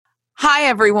Hi,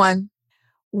 everyone.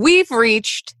 We've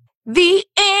reached the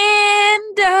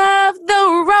end of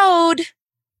the road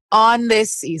on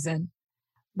this season,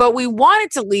 but we wanted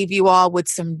to leave you all with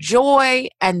some joy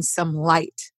and some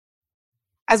light.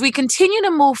 As we continue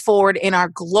to move forward in our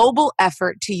global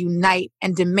effort to unite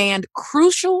and demand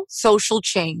crucial social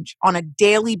change on a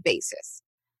daily basis,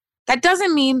 that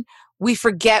doesn't mean we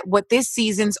forget what this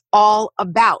season's all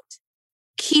about,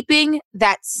 keeping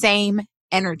that same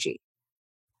energy.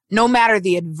 No matter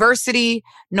the adversity,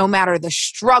 no matter the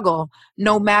struggle,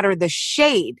 no matter the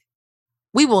shade,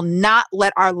 we will not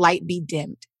let our light be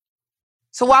dimmed.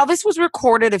 So while this was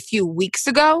recorded a few weeks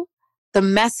ago, the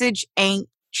message ain't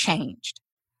changed.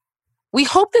 We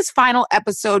hope this final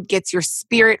episode gets your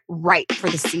spirit right for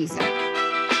the season,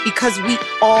 because we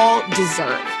all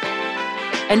deserve.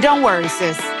 And don't worry,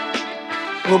 sis,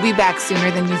 we'll be back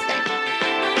sooner than you think.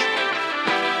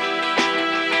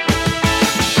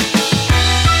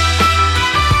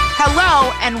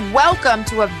 Hello, and welcome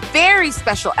to a very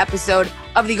special episode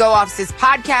of the Go Off Sis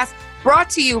podcast, brought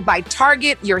to you by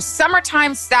Target, your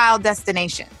summertime style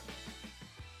destination.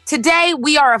 Today,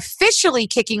 we are officially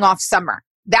kicking off summer.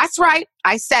 That's right,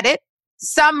 I said it,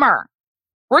 summer.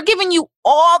 We're giving you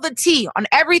all the tea on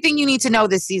everything you need to know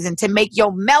this season to make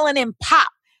your melanin pop,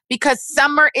 because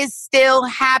summer is still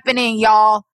happening,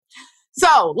 y'all.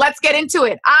 So let's get into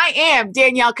it. I am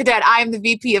Danielle Cadet. I am the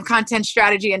VP of Content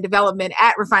Strategy and Development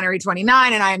at Refinery29,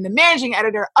 and I am the Managing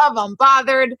Editor of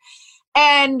Unbothered.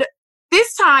 And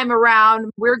this time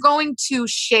around, we're going to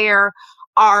share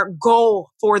our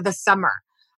goal for the summer.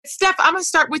 Steph, I'm going to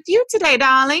start with you today,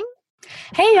 darling.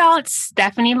 Hey, y'all. It's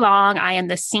Stephanie Long. I am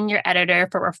the Senior Editor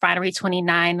for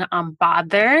Refinery29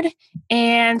 Unbothered.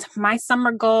 And my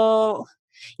summer goal...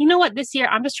 You know what? This year,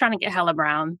 I'm just trying to get hella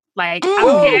brown. Like,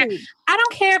 I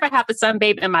don't care if I have to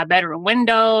sunbathe in my bedroom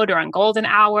window during golden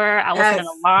hour. I will set an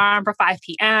alarm for 5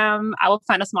 p.m. I will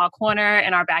find a small corner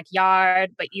in our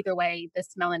backyard. But either way, this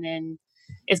melanin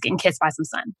is getting kissed by some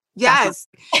sun. Yes.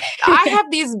 I have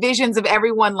these visions of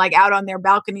everyone like out on their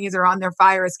balconies or on their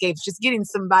fire escapes, just getting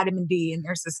some vitamin D in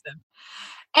their system.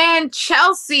 And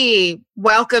Chelsea,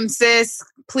 welcome, sis.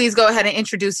 Please go ahead and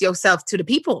introduce yourself to the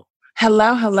people.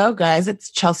 Hello, guys. It's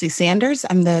Chelsea Sanders.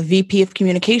 I'm the VP of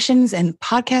Communications and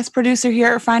podcast producer here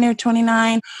at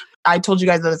Refinery29. I told you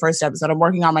guys in the first episode, I'm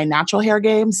working on my natural hair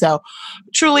game. So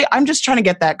truly, I'm just trying to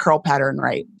get that curl pattern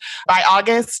right. By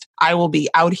August, I will be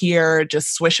out here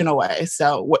just swishing away.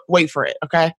 So wait for it,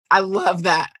 okay? I love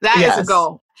that. That is a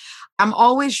goal. I'm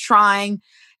always trying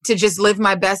to just live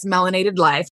my best melanated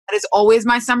life. That is always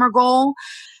my summer goal.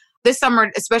 This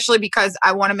summer, especially because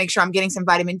I want to make sure I'm getting some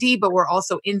vitamin D, but we're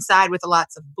also inside with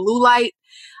lots of blue light.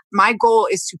 My goal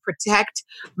is to protect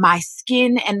my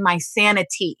skin and my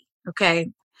sanity, okay?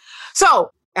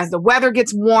 So as the weather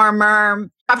gets warmer,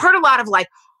 I've heard a lot of like,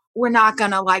 we're not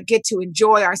going to like get to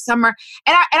enjoy our summer.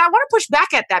 And I want to push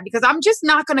back at that, because I'm just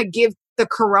not going to give the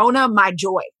corona my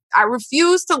joy. I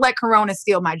refuse to let corona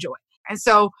steal my joy. And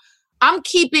so I'm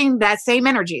keeping that same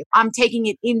energy. I'm taking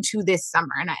it into this summer.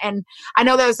 And I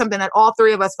know that was something that all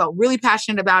three of us felt really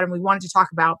passionate about and we wanted to talk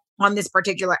about on this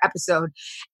particular episode.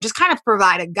 Just kind of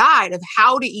provide a guide of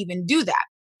how to even do that.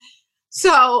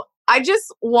 So I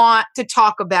just want to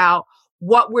talk about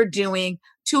what we're doing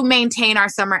to maintain our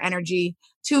summer energy,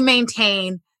 to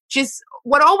maintain just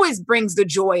what always brings the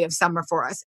joy of summer for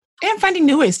us. And finding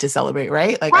new ways to celebrate,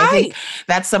 right? Like, right. I think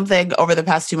that's something over the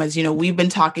past 2 months, we've been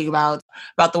talking about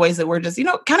the ways that we're just,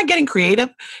 kind of getting creative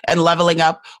and leveling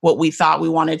up what we thought we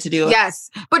wanted to do. Yes.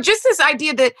 But just this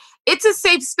idea that it's a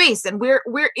safe space and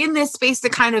we're in this space to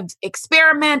kind of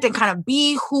experiment and kind of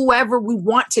be whoever we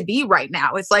want to be right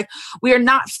now. It's like we are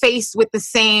not faced with the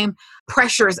same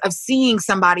pressures of seeing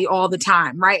somebody all the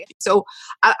time, right? So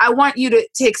I want you to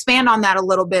expand on that a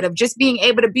little bit of just being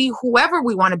able to be whoever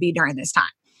we want to be during this time.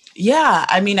 Yeah.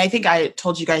 I mean, I think I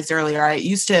told you guys earlier, I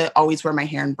used to always wear my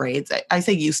hair in braids. I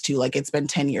say used to, like it's been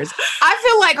 10 years. I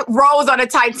feel like Rose on a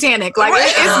Titanic. Like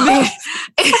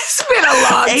it's been a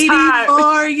long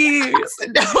 84 years.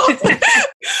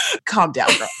 Calm down,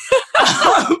 girl.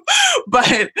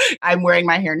 But I'm wearing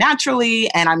my hair naturally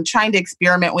and I'm trying to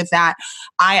experiment with that.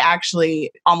 I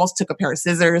actually almost took a pair of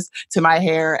scissors to my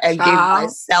hair and gave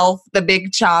myself the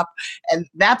big chop. And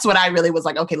that's when I really was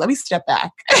like, okay, let me step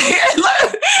back.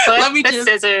 Let me just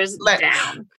scissors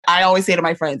down. I always say to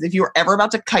my friends, if you're ever about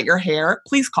to cut your hair,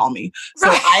 please call me. So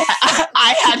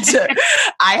I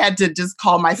had to just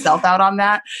call myself out on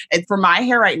that. And for my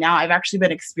hair right now, I've actually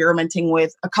been experimenting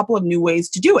with a couple of new ways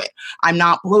to do it. I'm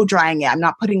not blow drying it. I'm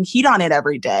not putting heat on it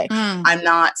every day. I'm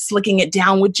not slicking it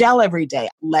down with gel every day.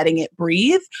 Letting it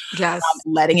breathe. Yes.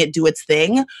 Letting it do its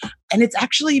thing. And it's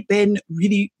actually been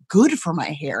really good for my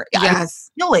hair.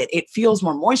 Yes. I feel it. It feels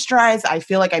more moisturized. I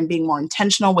feel like I'm being more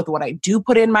intentional with what I do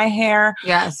put in my hair.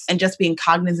 Yes. And just being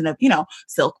cognizant of,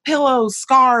 silk pillows,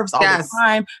 scarves all the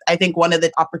time. I think one of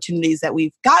the opportunities that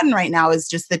we've gotten right now is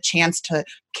just the chance to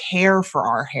care for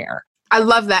our hair. I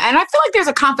love that. And I feel like there's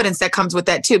a confidence that comes with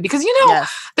that too, because,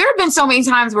 there have been so many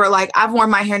times where like I've worn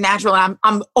my hair natural and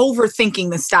I'm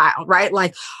overthinking the style, right?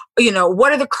 Like,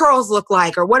 what do the curls look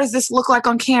like? Or what does this look like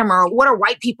on camera? Or what are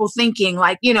white people thinking?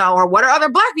 Like, or what are other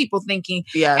Black people thinking?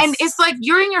 Yes. And it's like,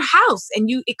 you're in your house and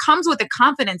it comes with the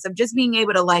confidence of just being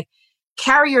able to like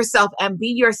carry yourself and be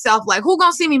yourself. Like, who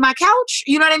gonna see me? My couch?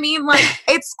 You know what I mean? Like,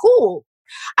 it's cool.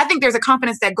 I think there's a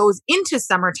confidence that goes into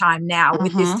summertime now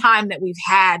with this time that we've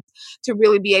had to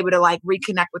really be able to like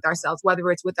reconnect with ourselves, whether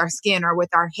it's with our skin or with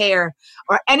our hair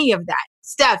or any of that.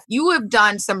 Steph, you have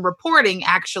done some reporting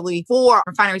actually for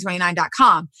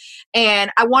Refinery29.com.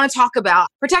 And I want to talk about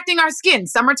protecting our skin.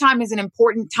 Summertime is an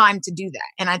important time to do that.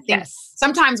 And I think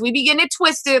sometimes we be getting it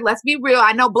twisted. Let's be real.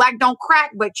 I know Black don't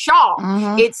crack, but y'all,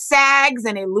 it sags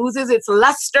and it loses its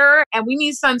luster. And we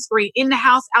need sunscreen in the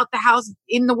house, out the house,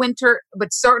 in the winter,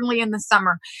 but certainly in the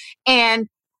summer. And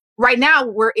right now,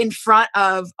 we're in front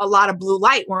of a lot of blue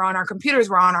light. We're on our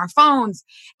computers, we're on our phones,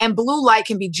 and blue light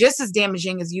can be just as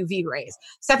damaging as UV rays.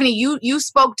 Stephanie, you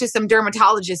spoke to some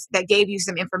dermatologists that gave you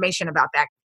some information about that.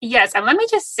 Yes, and let me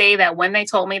just say that when they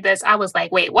told me this, I was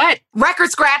like, wait, what?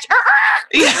 Record scratch.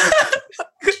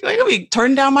 Let me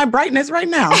turn down my brightness right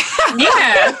now.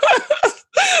 Yeah.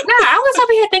 No, I was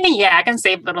over here thinking, I can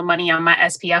save a little money on my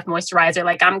SPF moisturizer.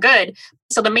 Like, I'm good.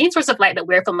 So the main source of light that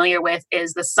we're familiar with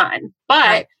is the sun.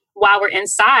 But while we're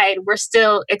inside, we're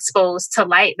still exposed to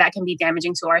light that can be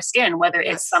damaging to our skin, whether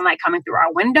it's sunlight coming through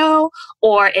our window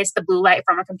or it's the blue light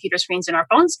from our computer screens and our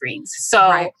phone screens.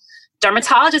 So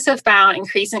dermatologists have found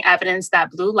increasing evidence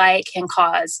that blue light can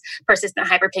cause persistent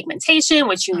hyperpigmentation,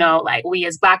 which, like we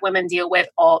as Black women deal with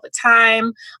all the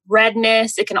time.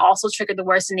 Redness. It can also trigger the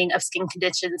worsening of skin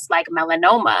conditions like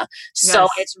melanoma. So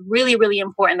it's really, really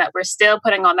important that we're still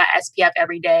putting on that SPF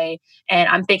every day. And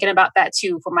I'm thinking about that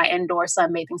too for my indoor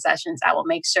sunbathing sessions. I will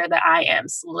make sure that I am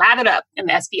slathered up in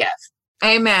the SPF.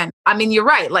 Amen. I mean, you're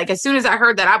right. Like, as soon as I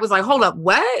heard that, I was like, hold up,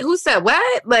 what? Who said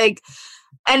what? Like,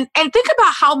 And think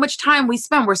about how much time we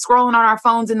spend. We're scrolling on our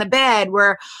phones in the bed.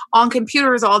 We're on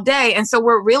computers all day. And so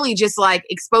we're really just like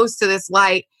exposed to this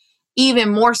light even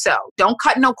more so. Don't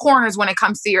cut no corners when it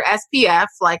comes to your SPF.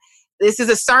 Like, this is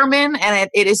a sermon and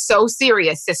it is so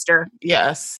serious, sister.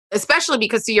 Yes. Especially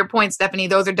because, to your point, Stephanie,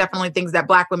 those are definitely things that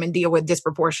Black women deal with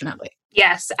disproportionately.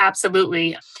 Yes,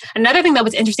 absolutely. Another thing that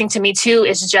was interesting to me too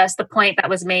is just the point that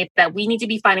was made that we need to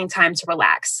be finding time to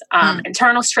relax.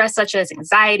 Internal stress such as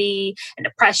anxiety and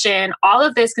depression, all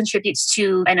of this contributes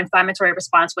to an inflammatory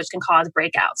response, which can cause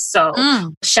breakouts. So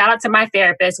shout out to my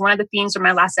therapist. One of the themes from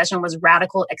my last session was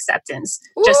radical acceptance,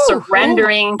 just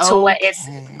surrendering to what is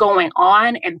going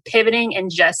on and pivoting and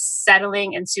just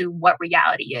settling into what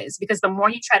reality is. Because the more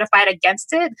you try to fight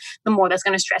against it, the more that's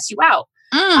going to stress you out.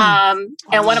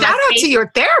 And one of shout out to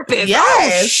your therapist.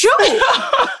 Yes.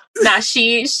 Oh, shoot. Nah,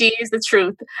 she is the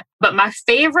truth. But my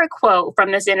favorite quote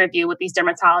from this interview with these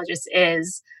dermatologists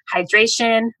is,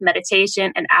 hydration,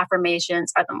 meditation, and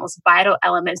affirmations are the most vital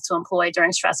elements to employ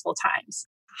during stressful times.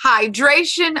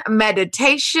 Hydration,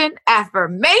 meditation,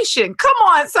 affirmation. Come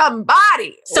on,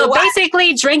 somebody. So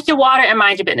basically, drink your water and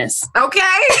mind your business. Okay.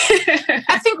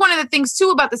 I think one of the things too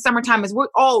about the summertime is we're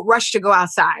all rushed to go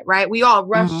outside, right? We all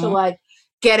rush to like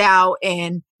get out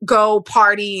and go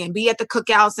party and be at the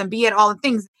cookouts and be at all the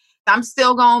things. I'm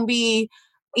still going to be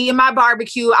eating my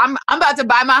barbecue. I'm about to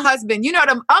buy my husband,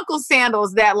 them uncle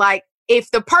sandals that like, if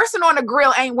the person on the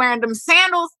grill ain't wearing them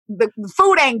sandals, the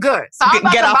food ain't good. So I'm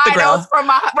about to buy those for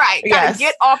my, gotta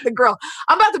get off the grill.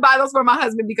 I'm about to buy those for my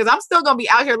husband because I'm still going to be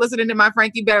out here listening to my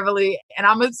Frankie Beverly and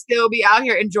I'm going to still be out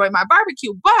here enjoying my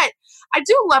barbecue. But I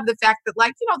do love the fact that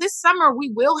this summer we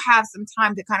will have some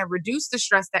time to kind of reduce the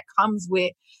stress that comes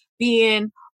with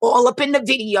being all up in the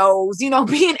videos,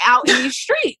 being out in these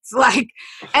streets. And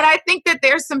I think that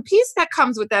there's some peace that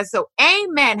comes with that. So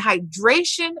amen.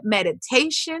 Hydration,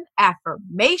 meditation,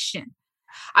 affirmation.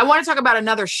 I want to talk about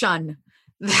another shun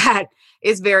that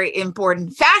is very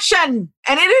important. Fashion.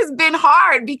 And it has been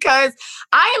hard because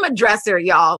I am a dresser,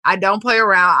 y'all. I don't play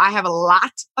around. I have a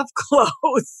lot of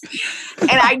clothes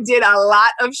and I did a lot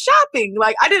of shopping.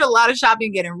 I did a lot of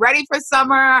shopping getting ready for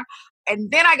summer.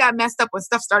 And then I got messed up when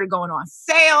stuff started going on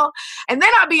sale. And then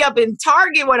I'll be up in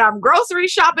Target when I'm grocery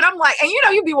shopping. I'm like, and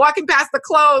you be walking past the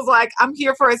clothes like I'm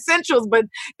here for essentials, but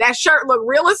that shirt looked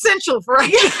real essential for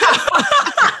right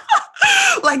now.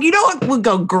 Like, what would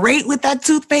go great with that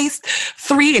toothpaste?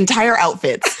 3 entire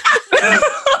outfits.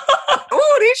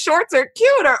 oh, these shorts are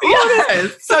cute. Or,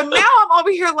 Yes. So now I'm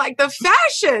over here like the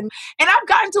fashion. And I've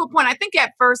gotten to a point, I think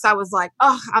at first I was like,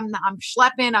 oh, I'm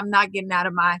schlepping. I'm not getting out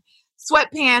of my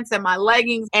sweatpants and my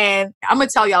leggings. And I'm going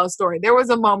to tell y'all a story. There was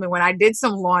a moment when I did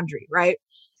some laundry, right?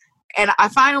 And I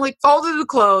finally folded the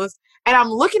clothes and I'm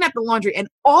looking at the laundry and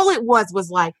all it was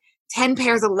like 10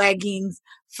 pairs of leggings,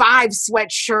 5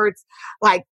 sweatshirts,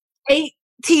 like 8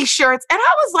 t-shirts. And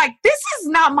I was like, this is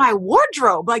not my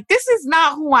wardrobe. Like, this is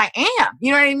not who I am.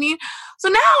 You know what I mean? So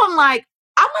now I'm like,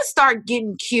 I'm going to start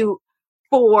getting cute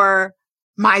for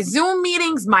my Zoom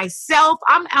meetings, myself.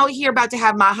 I'm out here about to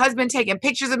have my husband taking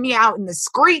pictures of me out in the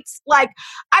streets. Like,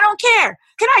 I don't care.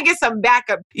 Can I get some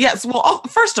backup? Yes. Well,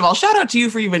 first of all, shout out to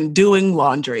you for even doing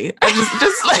laundry. I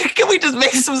just like, can we just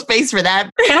make some space for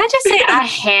that? Can I just say I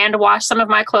hand washed some of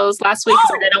my clothes last week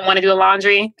because I didn't want to do the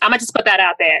laundry. I'm going to just put that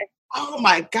out there. Oh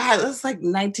my God, that's like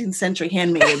 19th century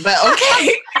handmade, but okay.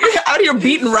 You're out here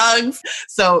beating rugs.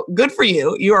 So good for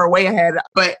you. You are way ahead.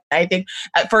 But I think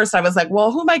at first I was like,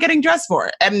 well, who am I getting dressed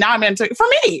for? And now I'm into for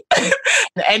me.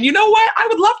 And you know what? I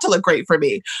would love to look great for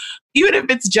me. Even if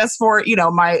it's just for,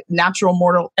 my natural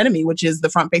mortal enemy, which is the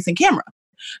front facing camera.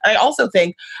 I also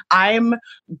think I'm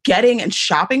getting and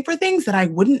shopping for things that I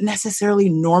wouldn't necessarily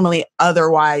normally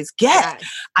otherwise get.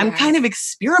 Yes, I'm kind of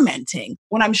experimenting.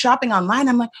 When I'm shopping online,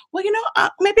 I'm like, well,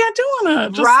 maybe I do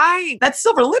want to right. That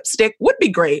silver lipstick would be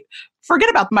great. Forget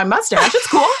about my mustache. It's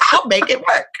cool. I'll make it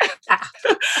work.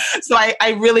 So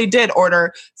I really did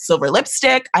order silver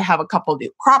lipstick. I have a couple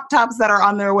new crop tops that are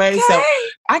on their way. Okay. So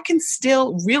I can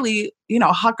still really,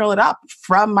 huckle it up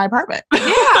from my apartment.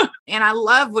 Yeah. And I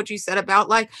love what you said about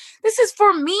like, this is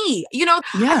for me.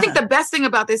 I think the best thing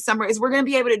about this summer is we're going to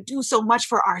be able to do so much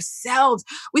for ourselves.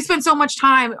 We spend so much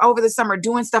time over the summer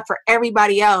doing stuff for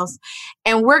everybody else.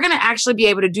 And we're going to actually be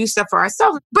able to do stuff for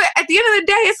ourselves. But at the end of the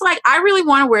day, it's like, I really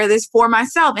want to wear this for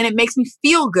myself. And it makes me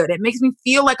feel good. It makes me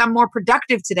feel like I'm more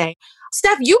productive today.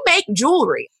 Steph, you make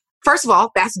jewelry. First of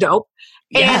all, that's dope.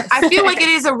 Yes. And I feel like it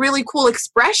is a really cool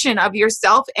expression of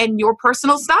yourself and your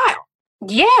personal style.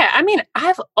 Yeah, I mean,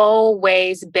 I've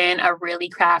always been a really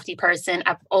crafty person.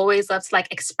 I've always loved to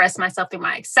express myself through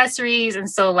my accessories. And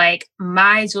so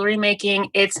my jewelry making,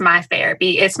 it's my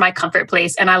therapy. It's my comfort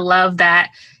place. And I love that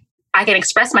I can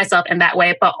express myself in that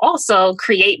way, but also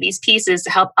create these pieces to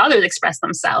help others express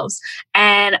themselves.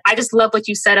 And I just love what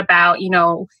you said about,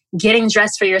 getting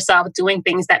dressed for yourself, doing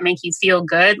things that make you feel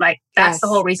good. That's the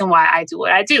whole reason why I do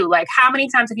what I do. How many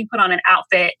times have you put on an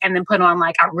outfit and then put on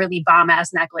a really bomb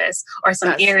ass necklace or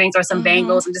some earrings or some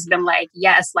bangles and just been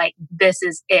yes, this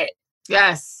is it.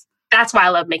 Yes. That's why I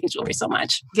love making jewelry so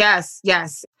much. Yes.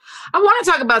 Yes. I want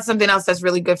to talk about something else that's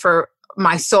really good for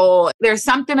my soul. There's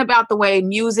something about the way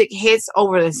music hits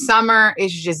over the summer.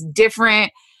 It's just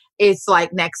different. It's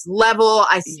next level.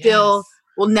 I still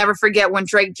will never forget when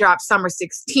Drake dropped Summer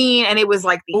 16 and it was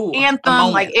the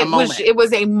anthem. It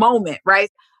was a moment, right?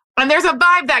 And there's a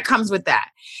vibe that comes with that.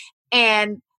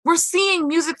 And we're seeing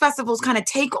music festivals kind of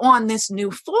take on this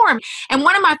new form. And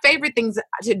one of my favorite things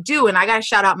to do, and I got to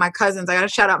shout out my cousins, I got to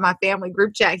shout out my family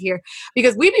group chat here,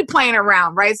 because we be playing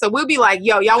around, right? So we'll be like,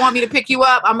 yo, y'all want me to pick you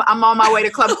up? I'm on my way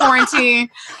to Club Quarantine.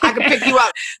 I can pick you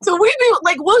up. So we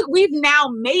be we've now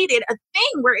made it a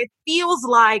thing where it feels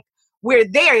like we're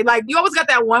there. You always got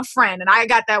that one friend, and I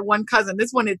got that one cousin.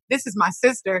 This is my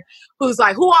sister, who's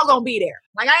who all gonna be there?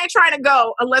 I ain't trying to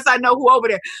go unless I know who over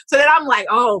there. So then I'm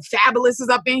oh, Fabulous is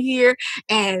up in here,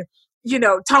 and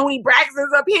Tony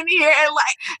Braxton's up in here,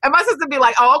 and my sister be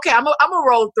oh, okay, I'm gonna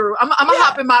roll through. I'm gonna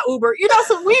hop in my Uber.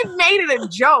 So we've made it a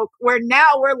joke where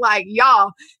now we're y'all,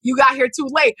 you got here too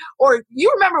late. Or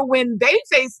you remember when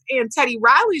Babyface and Teddy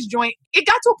Riley's joint, it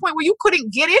got to a point where you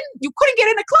couldn't get in. You couldn't get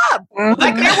in the club.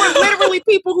 Mm-hmm. There were literally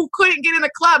people who couldn't get in the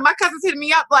club. My cousins hit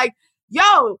me up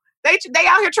yo, they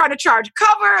out here trying to charge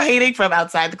cover. Hating from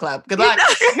outside the club. Good luck.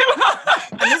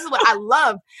 And this is what I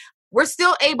love. We're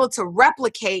still able to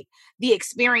replicate the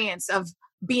experience of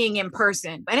being in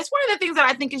person. And it's one of the things that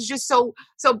I think is just so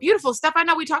beautiful. Steph, I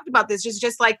know we talked about this,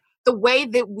 just the way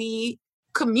that we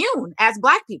commune as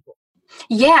Black people.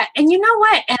 Yeah. And you know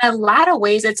what? In a lot of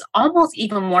ways, it's almost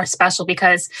even more special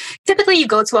because typically you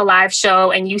go to a live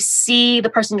show and you see the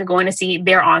person you're going to see,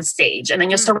 they're on stage. And then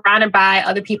you're surrounded by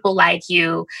other people like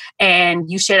you and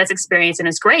you share this experience and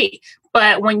it's great.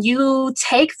 But when you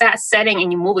take that setting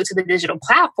and you move it to the digital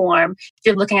platform,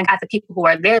 you're looking at the people who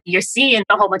are there. You're seeing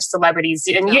a whole bunch of celebrities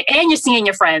and you're seeing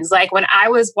your friends. When I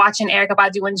was watching Erykah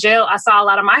Badu in jail, I saw a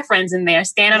lot of my friends in there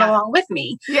standing along with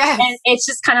me. Yes. And it's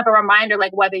just kind of a reminder,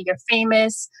 whether you're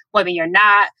famous, whether you're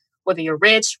not, whether you're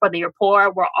rich, whether you're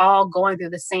poor, we're all going through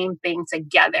the same thing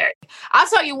together. I'll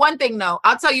tell you one thing, though.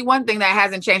 I'll tell you one thing that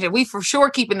hasn't changed. And we for sure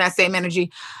keeping that same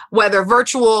energy, whether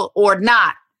virtual or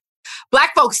not.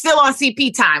 Black folks still on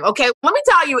CP time, okay? Let me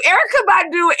tell you, Erykah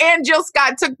Badu and Jill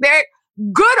Scott took their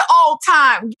good old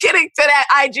time getting to that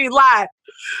IG Live.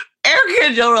 Erykah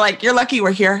and Jill were like, you're lucky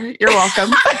we're here. You're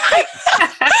welcome.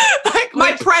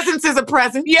 My presence is a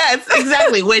present. Yes,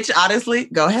 exactly. Which honestly,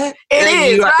 go ahead. It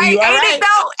is, right? Ain't right. it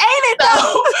though? Ain't it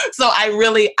though? So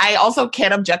I also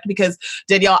can't object because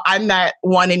Danielle, I'm that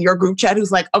one in your group chat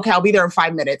who's like, okay, I'll be there in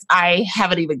 5 minutes. I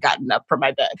haven't even gotten up from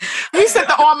my bed. You sent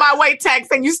the on my way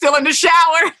text and you still in the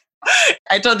shower.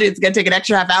 I told you it's going to take an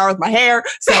extra half hour with my hair.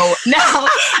 So now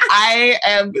I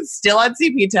am still on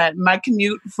CP time. My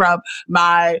commute from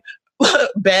my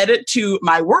bed to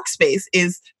my workspace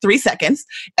is 3 seconds.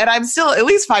 And I'm still at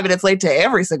least 5 minutes late to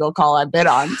every single call I've been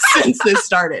on since this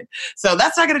started. So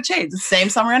that's not going to change. The same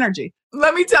summer energy.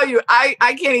 Let me tell you, I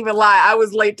can't even lie. I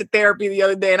was late to therapy the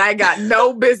other day and I got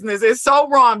no business. It's so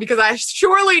wrong because I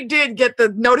surely did get the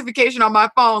notification on my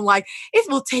phone like,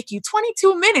 it will take you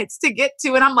 22 minutes to get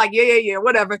to. And I'm like, yeah,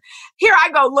 whatever. Here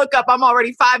I go, look up. I'm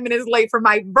already 5 minutes late for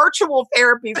my virtual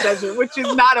therapy session, which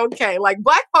is not okay. Like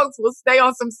Black folks will stay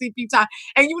on some CP time.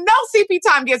 And you know CP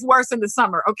time gets worse in the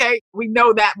summer, okay? We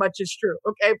know that much is true,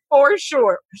 okay? For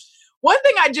sure. One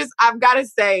thing I've got to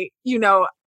say,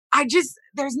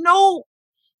 there's no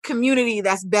community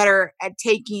that's better at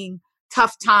taking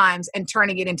tough times and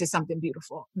turning it into something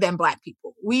beautiful than Black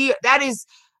people. It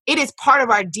is part of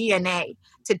our DNA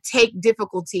to take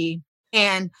difficulty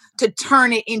and to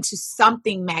turn it into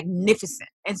something magnificent.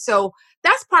 And so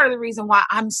that's part of the reason why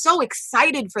I'm so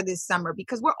excited for this summer,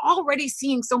 because we're already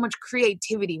seeing so much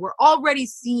creativity. We're already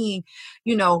seeing,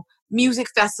 music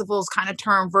festivals kind of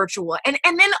turn virtual. And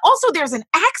then also there's an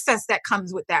access that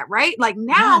comes with that, right? Like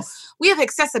now we have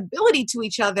accessibility to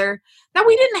each other that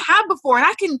we didn't have before. And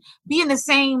I can be in the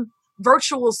same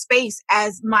virtual space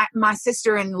as my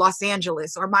sister in Los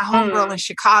Angeles or my homegirl in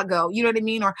Chicago, you know what I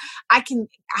mean? Or I can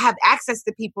have access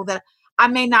to people that I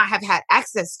may not have had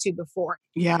access to before.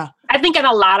 Yeah. I think in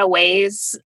a lot of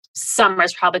ways, summer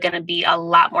is probably going to be a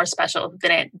lot more special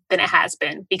than it has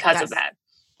been because of that.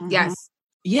 Mm-hmm. Yes.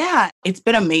 Yeah, it's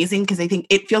been amazing because I think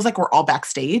it feels like we're all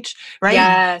backstage, right?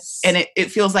 Yes. And it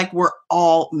feels like we're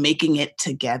all making it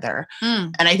together.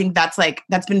 And I think that's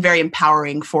been very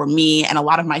empowering for me and a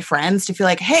lot of my friends to feel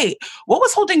like, hey, what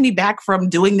was holding me back from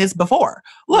doing this before?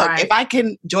 Look, if I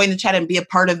can join the chat and be a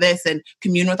part of this and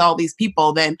commune with all these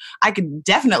people, then I can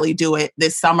definitely do it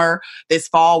this summer, this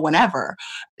fall, whenever.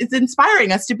 It's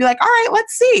inspiring us to be like, all right,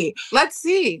 let's see. Let's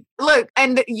see. Look,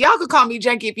 and y'all could call me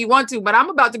janky if you want to, but I'm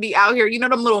about to be out here. You know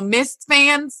them little mist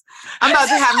fans? I'm about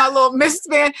to have my little mist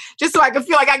fan just so I can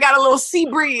feel like I got a little sea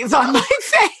breeze on my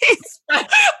face. I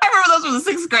remember those from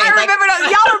the 6th grade. I remember those.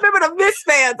 Y'all remember the mist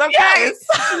fans, okay?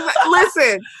 Yes.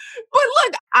 Listen. But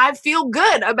look, I feel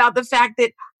good about the fact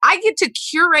that I get to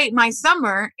curate my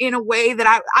summer in a way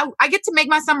that I get to make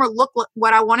my summer look like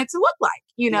what I want it to look like,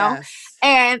 Yes.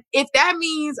 And if that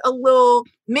means a little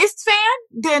mist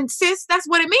fan, then sis, that's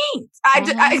what it means.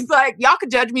 It's like, y'all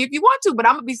could judge me if you want to, but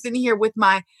I'm going to be sitting here with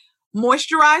my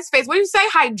moisturized face. What do you say?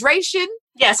 Hydration?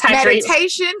 Yes,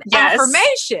 meditation,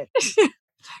 affirmation.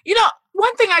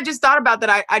 One thing I just thought about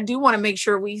that I do want to make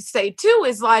sure we say too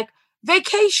is like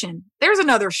vacation. There's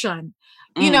another shun.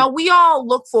 We all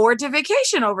look forward to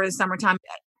vacation over the summertime.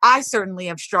 I certainly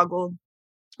have struggled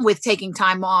with taking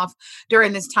time off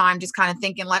during this time, just kind of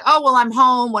thinking like, oh, well, I'm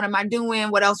home. What am I doing?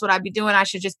 What else would I be doing? I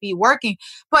should just be working.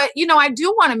 But, I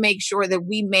do want to make sure that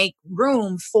we make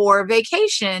room for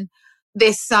vacation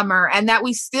this summer and that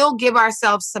we still give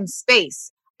ourselves some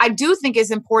space. I do think it's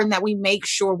important that we make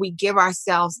sure we give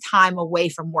ourselves time away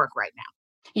from work right now.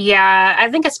 Yeah,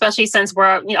 I think especially since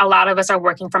a lot of us are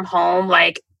working from home,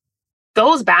 like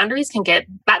those boundaries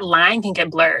that line can get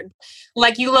blurred.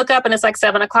 Like you look up and it's like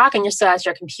 7:00 and you're still at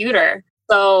your computer.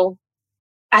 So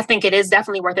I think it is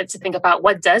definitely worth it to think about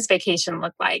what does vacation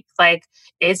look like? Like,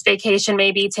 is vacation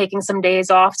maybe taking some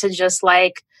days off to just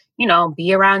like,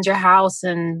 be around your house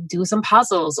and do some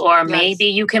puzzles, or maybe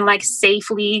you can like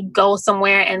safely go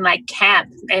somewhere and like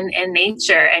camp in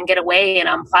nature and get away and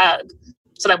unplug.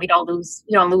 So that we don't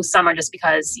lose summer just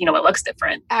because, it looks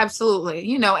different. Absolutely.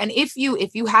 And if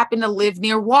you happen to live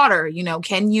near water,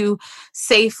 can you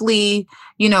safely,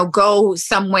 go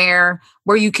somewhere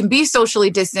where you can be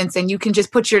socially distanced and you can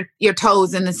just put your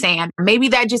toes in the sand? Maybe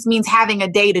that just means having a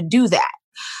day to do that.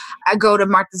 I go to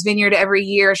Martha's Vineyard every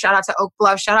year. Shout out to Oak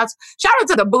Bluff. Shout out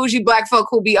to the bougie Black folk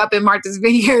who be up in Martha's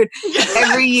Vineyard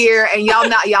every year. And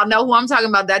y'all know who I'm talking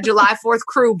about. That July 4th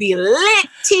crew be lit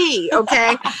tea,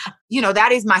 okay?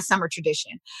 That is my summer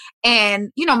tradition.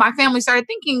 And, my family started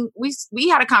thinking, we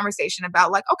had a conversation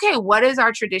about like, okay, what does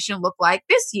our tradition look like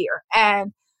this year?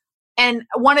 And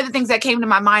one of the things that came to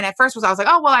my mind at first was I was like,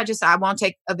 oh, well, I won't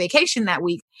take a vacation that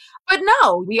week. But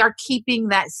no, we are keeping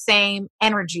that same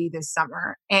energy this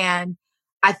summer. And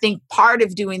I think part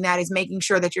of doing that is making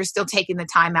sure that you're still taking the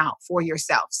time out for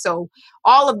yourself. So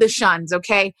all of the shuns,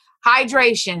 okay?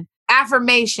 Hydration,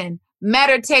 affirmation,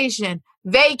 meditation,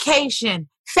 vacation,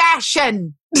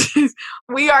 fashion.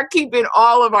 We are keeping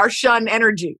all of our shun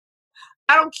energy.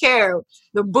 I don't care,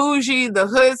 the bougie, the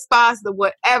hood spots, the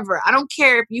whatever. I don't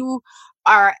care if you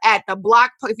are at the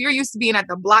block, if you're used to being at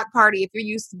the block party, if you're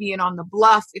used to being on the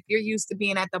bluff, if you're used to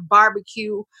being at the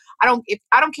barbecue. I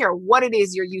don't care what it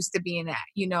is you're used to being at.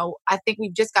 I think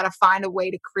we've just got to find a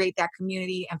way to create that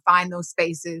community and find those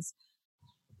spaces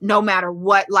no matter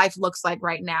what life looks like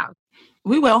right now.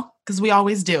 We will, because we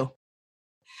always do.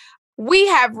 We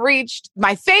have reached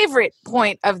my favorite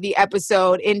point of the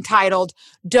episode entitled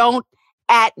Don't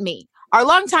At Me. Our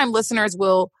longtime listeners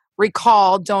will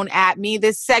recall Don't At Me.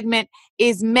 This segment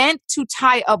is meant to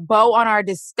tie a bow on our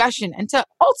discussion and to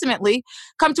ultimately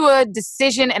come to a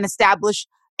decision and establish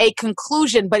a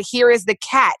conclusion. But here is the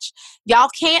catch. Y'all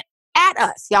can't at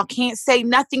us. Y'all can't say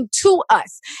nothing to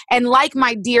us. And like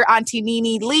my dear Auntie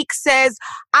Nene Leak says,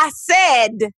 I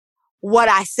said what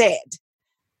I said.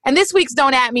 And this week's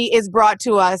Don't At Me is brought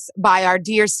to us by our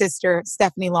dear sister,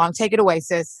 Stephanie Long. Take it away,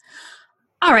 sis.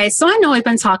 All right, so I know we've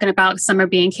been talking about summer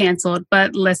being canceled,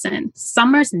 but listen,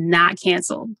 summer's not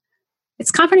canceled.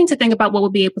 It's comforting to think about what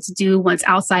we'll be able to do once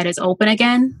outside is open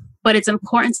again, but it's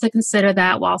important to consider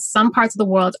that while some parts of the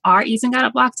world are easing out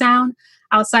of lockdown,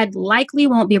 outside likely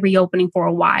won't be reopening for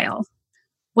a while,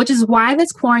 which is why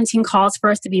this quarantine calls for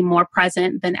us to be more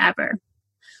present than ever.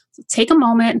 So take a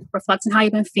moment, reflect on how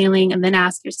you've been feeling, and then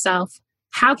ask yourself,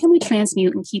 how can we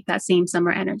transmute and keep that same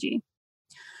summer energy?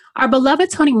 Our beloved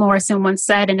Toni Morrison once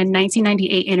said in a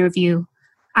 1998 interview,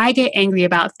 I get angry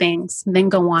about things, then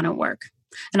go on and work.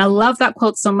 And I love that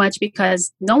quote so much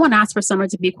because no one asked for summer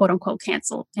to be quote unquote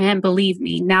canceled. And believe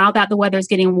me, now that the weather is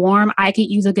getting warm, I could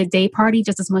use a good day party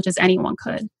just as much as anyone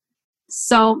could.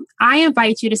 So I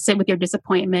invite you to sit with your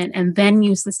disappointment and then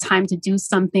use this time to do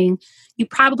something you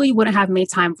probably wouldn't have made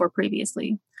time for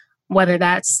previously. Whether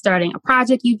that's starting a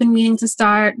project you've been meaning to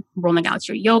start, rolling out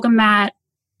your yoga mat,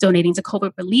 donating to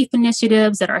COVID relief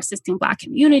initiatives that are assisting Black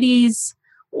communities,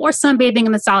 or sunbathing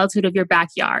in the solitude of your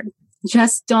backyard.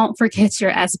 Just don't forget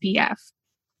your SPF.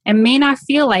 It may not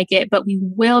feel like it, but we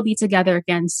will be together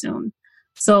again soon.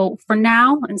 So for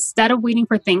now, instead of waiting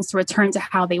for things to return to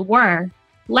how they were,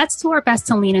 let's do our best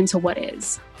to lean into what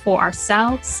is, for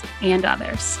ourselves and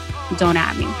others. Don't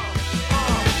At Me.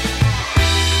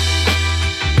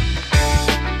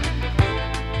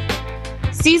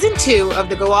 Season 2 of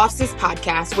the Go Off Sis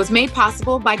podcast was made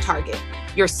possible by Target,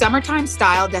 your summertime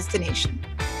style destination.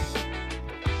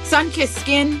 Sun-kissed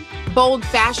skin, bold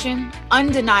fashion,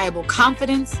 undeniable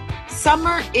confidence,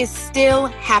 summer is still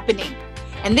happening.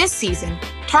 And this season,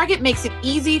 Target makes it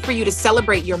easy for you to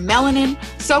celebrate your melanin,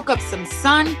 soak up some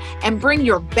sun, and bring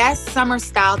your best summer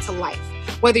style to life,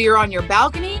 whether you're on your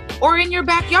balcony or in your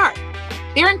backyard.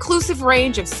 Their inclusive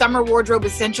range of summer wardrobe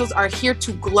essentials are here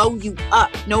to glow you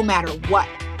up no matter what.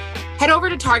 Head over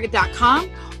to Target.com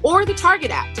or the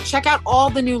Target app to check out all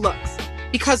the new looks.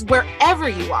 Because wherever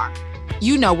you are,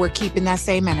 you know we're keeping that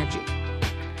same energy.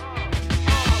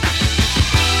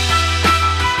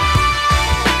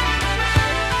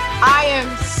 I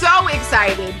am so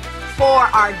excited for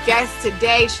our guest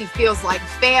today. She feels like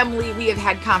family. We have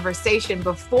had conversation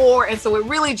before, and so it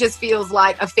really just feels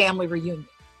like a family reunion.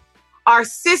 Our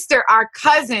sister, our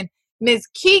cousin, Ms.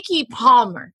 Keke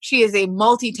Palmer. She is a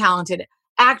multi-talented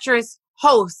actress,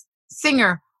 host,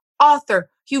 singer,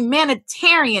 author,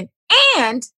 humanitarian,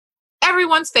 and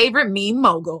everyone's favorite meme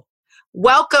mogul.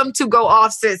 Welcome to Go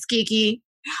Off Sis, Keke.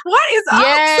 What is up,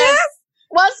 sis?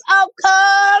 What's up,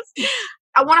 cuz?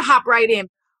 I want to hop right in.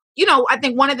 I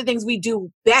think one of the things we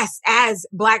do best as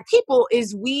Black people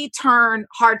is we turn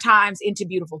hard times into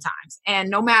beautiful times. And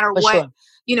no matter what,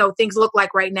 things look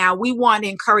like right now, we want to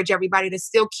encourage everybody to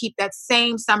still keep that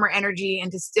same summer energy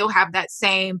and to still have that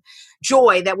same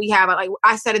joy that we have. Like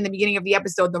I said in the beginning of the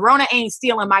episode, the Rona ain't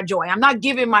stealing my joy. I'm not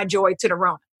giving my joy to the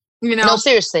Rona. No,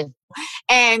 seriously.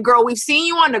 And girl, we've seen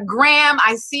you on the gram.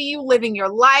 I see you living your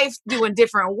life, doing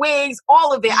different wigs,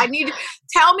 all of it. I need to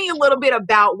tell me a little bit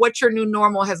about what your new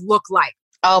normal has looked like.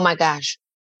 Oh my gosh.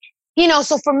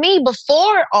 So for me,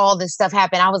 before all this stuff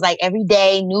happened, I was like every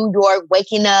day, New York,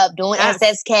 waking up, doing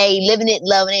SSK, living it,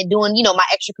 loving it, doing, my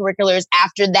extracurriculars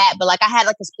after that. But like I had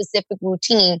like a specific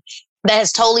routine that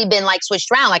has totally been like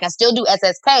switched around. Like I still do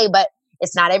SSK, but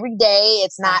it's not every day.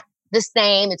 It's not the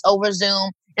same. It's over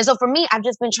Zoom. And so for me, I've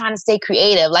just been trying to stay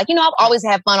creative. Like, I've always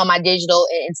had fun on my digital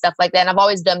and stuff like that. And I've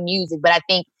always done music, but I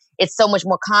think it's so much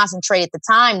more concentrated at the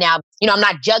time now. I'm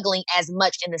not juggling as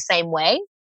much in the same way.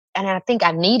 And I think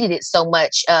I needed it so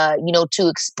much, to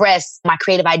express my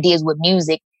creative ideas with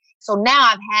music. So now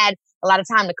I've had a lot of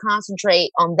time to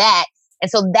concentrate on that. And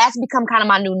so that's become kind of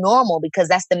my new normal because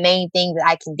that's the main thing that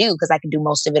I can do because I can do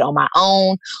most of it on my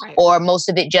own or most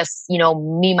of it just,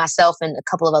 me, myself, and a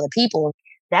couple of other people.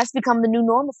 That's become the new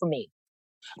normal for me.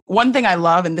 One thing I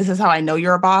love, and this is how I know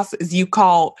you're a boss, is you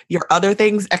call your other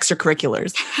things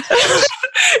extracurriculars.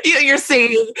 You're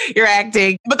singing, you're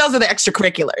acting, but those are the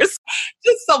extracurriculars.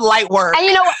 Just some light work. And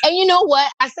you know what?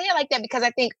 I say it like that because I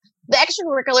think the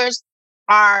extracurriculars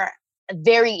are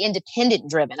very independent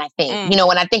driven, I think.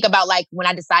 When I think about like when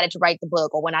I decided to write the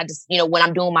book or when I just, when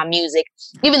I'm doing my music,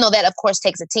 even though that of course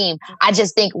takes a team, I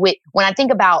just think when I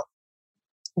think about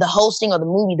the hosting or the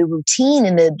movie, the routine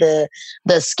and the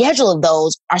schedule of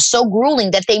those are so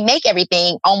grueling that they make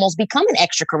everything almost become an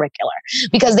extracurricular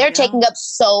because they're taking up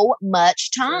so much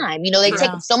time. They take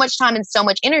up so much time and so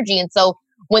much energy. And so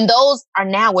when those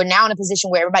we're now in a position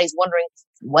where everybody's wondering,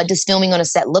 what does filming on a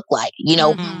set look like?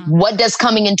 What does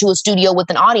coming into a studio with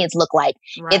an audience look like?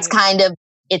 Right.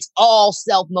 It's all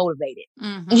self-motivated.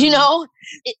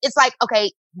 It's like,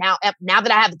 okay, now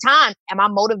that I have the time, am I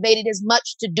motivated as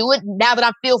much to do it now that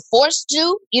I feel forced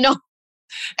to,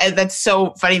 And that's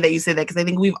so funny that you say that because I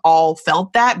think we've all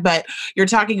felt that, but you're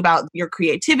talking about your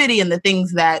creativity and the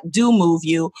things that do move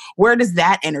you. Where does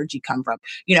that energy come from?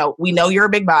 We know you're a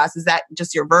big boss. Is that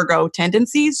just your Virgo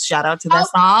tendencies? Shout out to that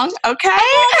song. Okay.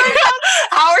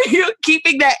 How are you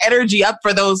keeping that energy up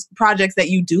for those projects that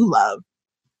you do love?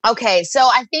 Okay, so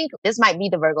I think this might be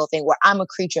the Virgo thing where I'm a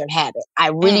creature of habit. I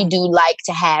really do like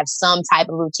to have some type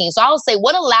of routine. So I'll say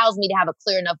what allows me to have a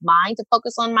clear enough mind to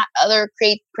focus on my other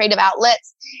creative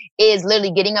outlets is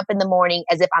literally getting up in the morning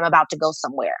as if I'm about to go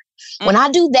somewhere. When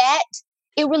I do that,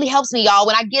 it really helps me, y'all.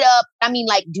 When I get up,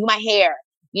 do my hair,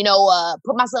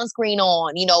 put my sunscreen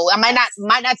on, I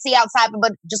might not see outside,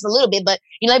 but just a little bit, but,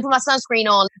 let me put my sunscreen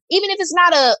on. Even if it's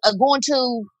not a going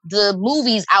to the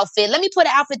movies outfit, let me put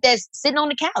an outfit that's sitting on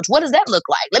the couch. What does that look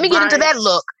like? Let me get into that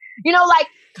look,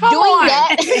 Come doing on.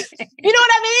 that. You know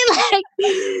what I mean?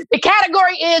 Like the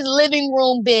category is living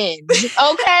room binge.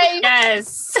 Okay.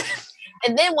 Yes.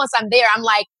 And then once I'm there, I'm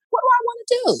like, what do I want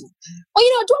to do? Well,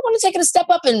 do I want to take it a step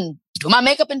up and do my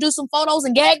makeup and do some photos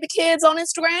and gag the kids on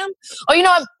Instagram? Or,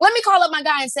 let me call up my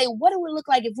guy and say, what do it look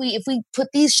like if we put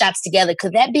these shots together?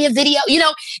 Could that be a video?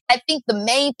 I think the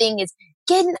main thing is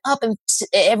getting up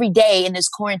every day in this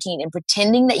quarantine and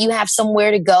pretending that you have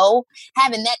somewhere to go,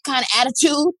 having that kind of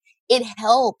attitude, it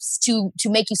helps to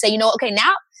make you say, okay,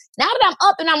 now that I'm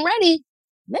up and I'm ready,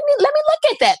 let me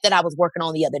look at that I was working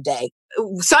on the other day.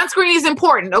 Sunscreen is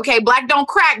important, okay? Black don't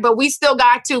crack, but we still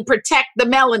got to protect the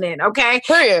melanin, okay?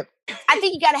 Period. I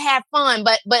think you got to have fun,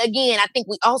 but again, I think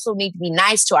we also need to be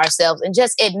nice to ourselves and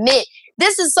just admit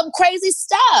this is some crazy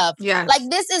stuff. Yeah, like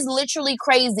this is literally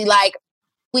crazy. Like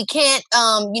we can't,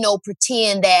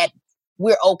 pretend that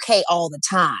we're okay all the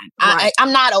time. Right.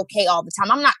 I'm not okay all the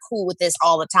time. I'm not cool with this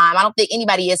all the time. I don't think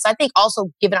anybody is. So I think also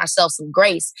giving ourselves some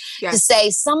grace to say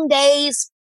some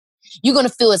days you're going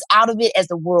to feel as out of it as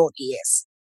the world is.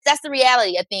 That's the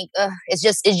reality. I think it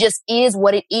just is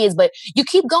what it is. But you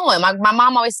keep going. My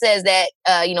mom always says that,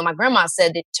 my grandma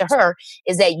said it to her,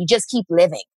 is that you just keep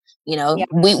living. We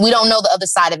don't know the other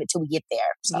side of it till we get there.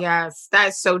 So. Yes,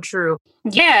 that's so true.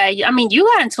 Yeah. I mean, you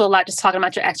got into a lot just talking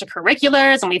about your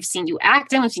extracurriculars, and we've seen you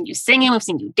acting, we've seen you singing, we've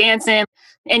seen you dancing,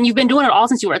 and you've been doing it all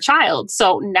since you were a child.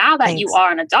 So now that you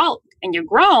are an adult and you're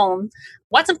grown,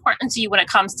 what's important to you when it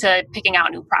comes to picking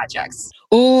out new projects?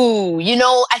 Ooh,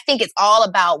 I think it's all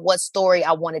about what story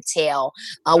I want to tell,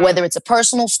 whether it's a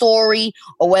personal story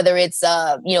or whether it's,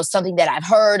 something that I've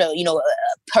heard or,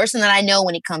 a person that I know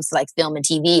when it comes to like film and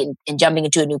TV and jumping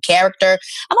into a new character.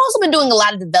 I've also been doing a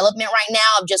lot of development right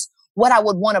now of just what I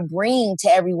would want to bring to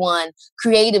everyone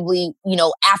creatively,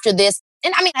 after this.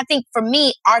 And I mean, I think for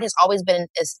me, art has always been an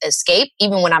escape,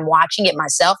 even when I'm watching it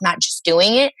myself, not just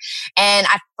doing it. And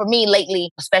for me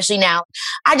lately, especially now,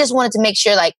 I just wanted to make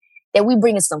sure that we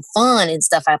bring some fun and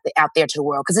stuff out there to the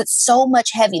world because it's so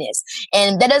much heaviness.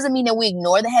 And that doesn't mean that we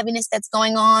ignore the heaviness that's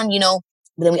going on,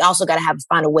 but then we also got to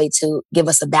find a way to give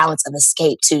us a balance of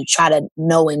escape to try to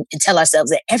know and tell ourselves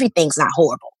that everything's not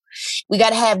horrible. We got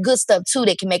to have good stuff too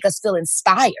that can make us feel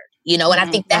inspired. And I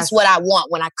think that's what I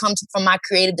want when I come from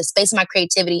the space of my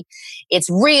creativity. It's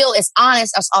real, it's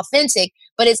honest, it's authentic,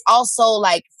 but it's also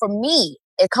like, for me,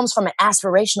 it comes from an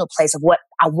aspirational place of what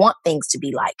I want things to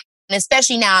be like. And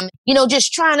especially now, I'm,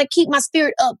 just trying to keep my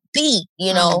spirit upbeat,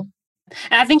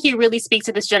 And I think you really speak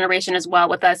to this generation as well,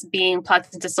 with us being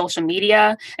plugged into social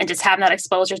media and just having that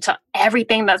exposure to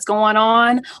everything that's going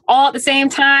on all at the same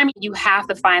time. You have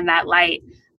to find that light.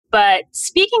 But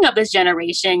speaking of this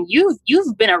generation,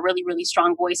 you've been a really, really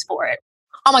strong voice for it.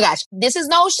 Oh my gosh, this is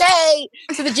no shade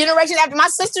to the generation after. My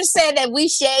sister said that we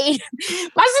shade.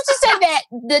 My sister said that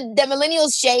the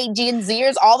millennials shade Gen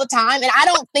Zers all the time. And I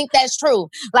don't think that's true.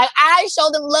 Like, I show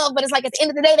them love, but it's like at the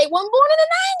end of the day, they weren't born in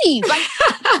the 90s.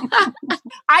 Like,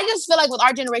 I just feel like with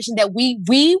our generation that we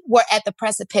were at the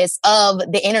precipice of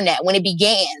the internet when it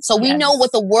began. So we know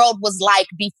what the world was like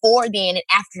before then and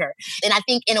after. And I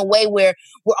think in a way where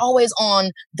we're always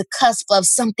on the cusp of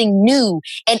something new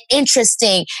and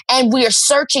interesting, and we are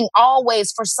searching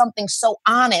always for something so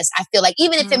honest. I feel like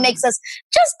even if it makes us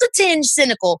just a tinge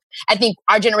cynical, I think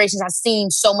our generations have seen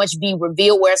so much be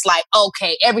revealed where it's like,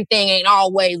 okay, everything ain't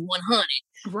always 100.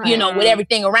 Right. With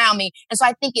everything around me. And so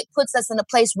I think it puts us in a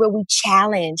place where we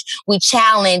challenge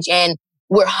and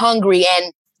we're hungry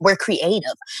and we're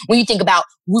creative. When you think about,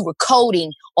 we were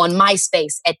coding on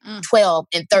MySpace at 12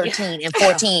 and 13 and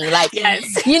 14, like,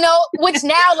 which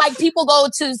now, like, people go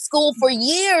to school for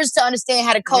years to understand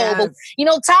how to code. Yes.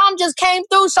 But, Tom just came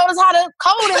through, showed us how to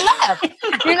code and left,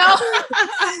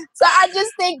 So I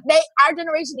just think our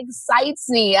generation excites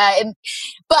me.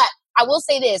 But I will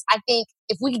say this, I think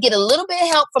if we could get a little bit of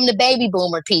help from the baby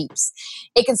boomer peeps,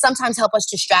 it can sometimes help us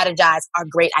to strategize our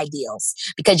great ideals.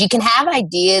 Because you can have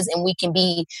ideas and we can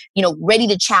be, ready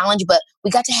to challenge, but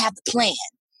we got to have the plan.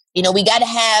 We got to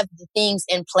have the things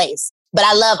in place. But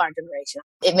I love our generation.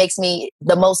 It makes me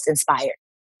the most inspired.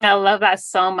 I love that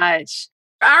so much.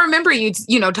 I remember you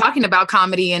talking about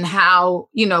comedy and how,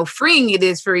 freeing it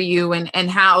is for you and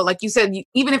how, like you said,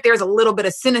 even if there's a little bit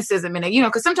of cynicism in it,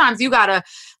 because sometimes you got to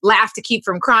laugh to keep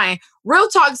from crying. Real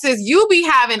Talk says you be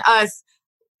having us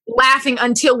laughing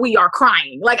until we are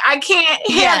crying. Like, I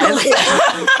can't handle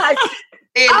it.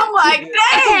 I'm like,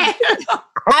 dang.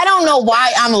 I don't know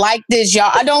why I'm like this,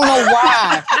 y'all. I don't know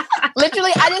why.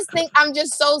 Literally, I just think I'm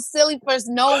just so silly for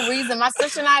no reason. My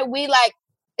sister and I,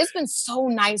 it's been so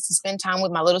nice to spend time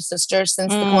with my little sister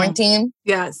since the quarantine.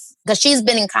 Yes. Because she's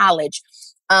been in college.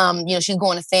 She's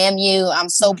going to FAMU. I'm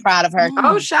so proud of her.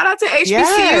 Oh, shout out to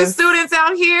HBCU students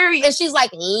out here. And she's like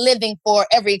living for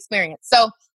every experience. So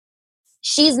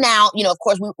she's now, of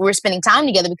course, we're spending time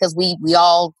together because we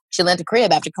all chill at the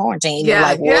crib after quarantine. Yeah,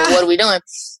 like, what are we doing?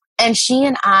 And she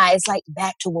and I, it's like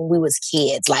back to when we was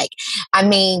kids. Like,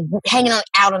 hanging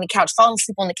out on the couch, falling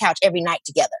asleep on the couch every night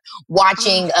together,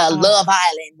 watching Love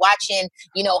Island, watching,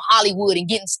 Hollywood and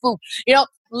getting spooked,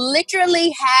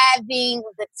 literally having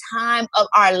the time of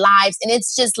our lives. And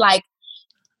it's just like,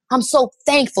 I'm so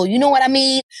thankful. You know what I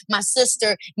mean? My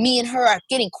sister, me and her are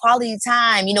getting quality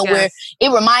time, where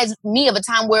it reminds me of a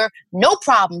time where no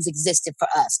problems existed for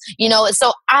us,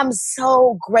 So I'm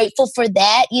so grateful for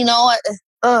that,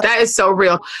 That is so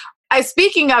real.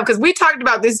 Speaking of, because we talked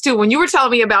about this too, when you were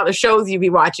telling me about the shows you be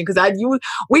watching, because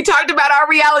we talked about our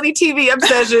reality TV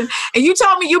obsession, and you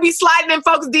told me you be sliding in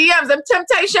folks' DMs, them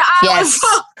Temptation Island. Yes.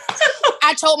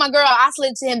 I told my girl I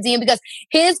slid to him DM because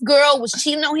his girl was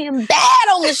cheating on him bad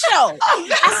on the show.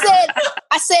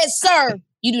 I said, sir,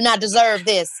 you do not deserve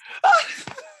this.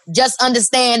 Just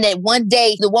understand that one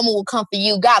day the woman will come for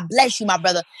you. God bless you, my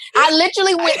brother. I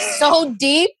literally went so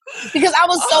deep because I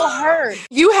was so hurt.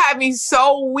 You had me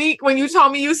so weak when you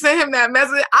told me you sent him that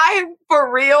message. I am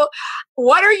for real.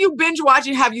 What are you binge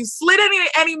watching? Have you slid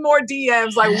any more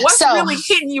DMs? Like, what's really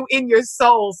hitting you in your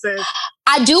soul, sis?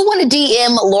 I do want to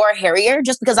DM Laura Harrier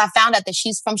just because I found out that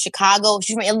she's from Chicago.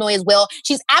 She's from Illinois as well.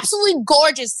 She's absolutely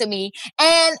gorgeous to me.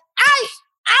 And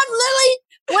I'm literally,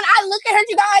 when I look at her,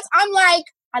 you guys, I'm like,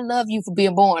 I love you for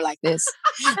being born like this.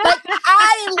 Like,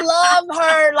 I love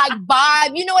her, like,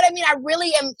 vibe. You know what I mean? I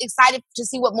really am excited to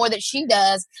see what more that she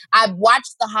does. I've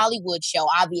watched the Hollywood show,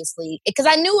 obviously, because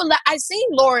I've seen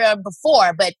Laura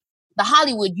before, but the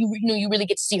Hollywood, you really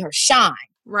get to see her shine.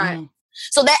 Right. Mm-hmm.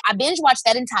 So that I binge watched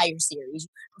that entire series.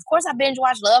 Of course, I binge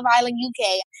watched Love Island UK.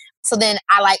 So then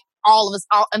all of us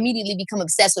immediately become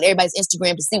obsessed with everybody's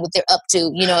Instagram to see what they're up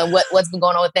to, and what's been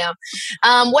going on with them.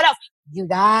 What else? You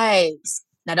guys.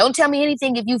 Now, don't tell me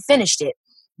anything if you finished it,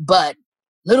 but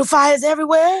Little Fires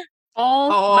Everywhere.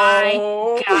 Oh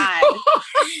my God.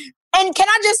 And can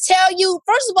I just tell you,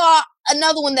 first of all,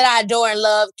 another one that I adore and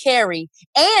love, Carrie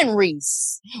and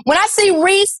Reese. When I see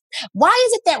Reese, why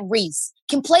is it that Reese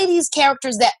can play these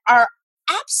characters that are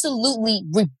absolutely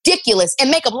ridiculous and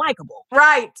make them likable.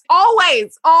 Right.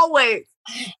 Always.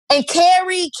 And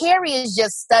Carrie is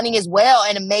just stunning as well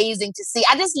and amazing to see.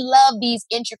 I just love these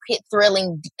intricate,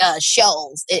 thrilling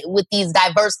shows with these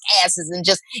diverse casts, and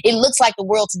just it looks like the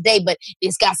world today, but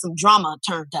it's got some drama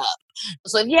turned up.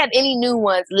 So if you have any new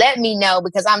ones, let me know,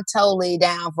 because I'm totally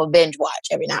down for binge watch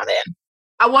every now and then.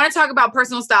 I want to talk about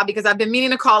personal style because I've been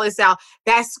meaning to call this out.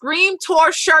 That Scream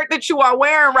Tour shirt that you are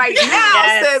wearing right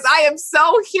now says, I am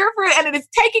so here for it. And it is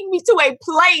taking me to a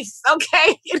place,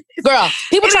 okay? Girl,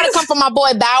 people try to come for my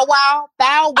boy Bow Wow.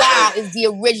 Bow Wow is the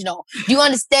original. Do you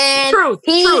understand? Truth.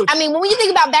 I mean, when you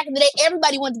think about back in the day,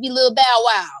 everybody wanted to be Lil Bow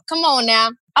Wow. Come on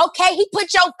now. Okay, he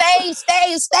put your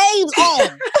staves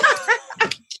on.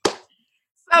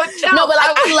 No, but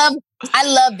like, I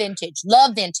love vintage.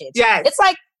 Love vintage. Yes. It's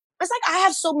like I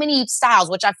have so many styles,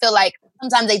 which I feel like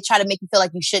sometimes they try to make you feel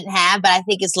like you shouldn't have. But I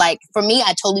think it's like, for me,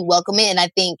 I totally welcome it. And I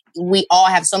think we all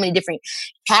have so many different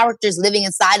characters living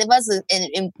inside of us.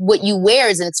 And what you wear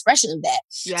is an expression of that.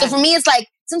 Yes. So for me, it's like,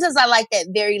 sometimes I like that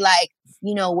very like,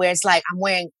 you know, where it's like I'm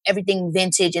wearing everything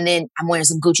vintage and then I'm wearing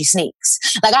some Gucci sneaks.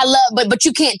 Like I love, but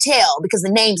you can't tell because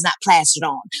the name's not plastered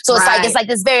on. So it's like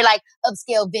this very like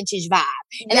upscale vintage vibe.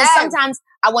 And then sometimes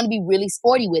I want to be really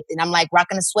sporty with it. I'm like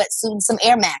rocking a sweatsuit and some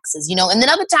Air Maxes, you know. And then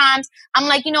other times I'm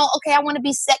like, you know, okay, I want to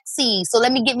be sexy. So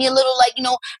let me get me a little like, you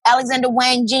know, Alexander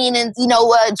Wang jean and, you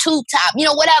know, tube top, you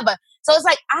know, whatever. So it's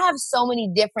like I have so many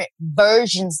different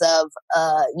versions of,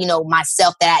 you know,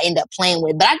 myself that I end up playing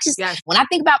with. But I just, when I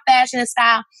think about fashion and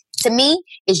style, to me,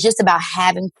 it's just about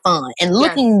having fun and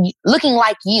looking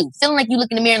like you, feeling like you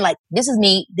look in the mirror and like, this is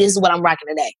me. This is what I'm rocking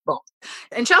today. Boom.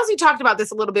 And Chelsea talked about this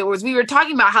a little bit, was we were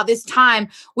talking about how this time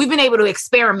we've been able to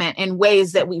experiment in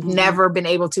ways that we've never been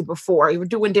able to before. We were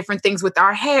doing different things with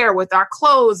our hair, with our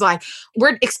clothes, like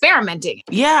we're experimenting.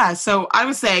 Yeah. So I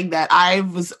was saying that I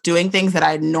was doing things that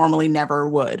I normally never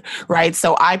would, right?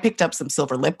 So I picked up some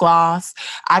silver lip gloss.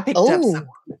 I picked up some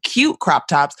cute crop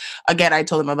tops. Again, I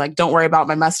told him, I'm like, don't worry about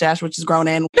my mustache, which is grown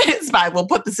in. It's fine. We'll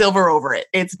put the silver over it.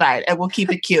 It's fine. And we'll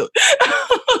keep it cute.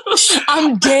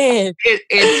 I'm dead.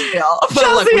 It's real.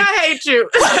 Chelsea, I hate you.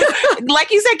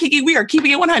 Like you said, Kiki, we are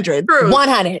keeping it 100. True.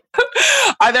 100.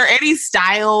 Are there any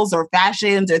styles or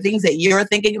fashions or things that you're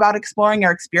thinking about exploring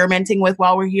or experimenting with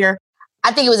while we're here?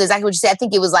 I think it was exactly what you said. I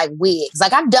think it was like wigs.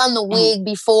 Like I've done the wig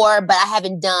before, but I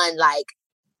haven't done like,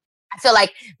 I feel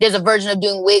like there's a version of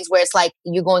doing wigs where it's like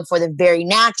you're going for the very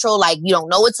natural, like you don't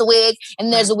know it's a wig.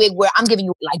 And there's a wig where I'm giving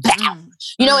you like bam,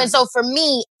 you know? And so for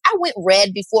me, I went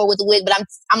red before with the wig, but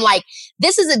I'm like,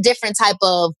 this is a different type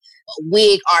of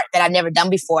wig art that I've never done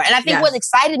before. And I think what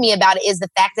excited me about it is the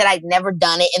fact that I'd never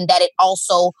done it and that it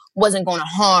also wasn't going to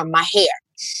harm my hair.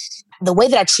 The way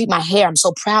that I treat my hair, I'm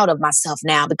so proud of myself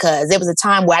now, because there was a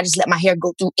time where I just let my hair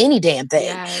go through any damn thing.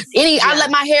 I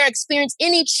let my hair experience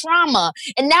any trauma.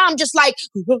 And now I'm just like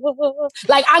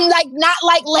I'm like not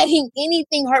like letting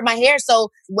anything hurt my hair. So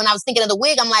when I was thinking of the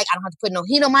wig, I'm like, I don't have to put no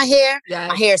heat on my hair.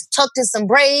 My hair is tucked in some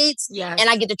braids and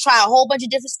I get to try a whole bunch of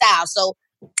different styles. So,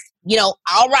 you know,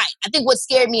 all right. I think what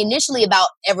scared me initially about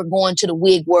ever going to the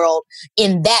wig world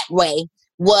in that way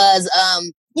was,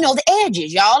 you know, the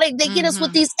edges, y'all. They get us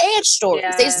with these edge stories.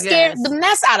 They scare the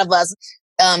mess out of us.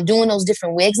 Doing those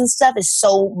different wigs and stuff is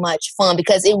so much fun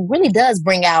because it really does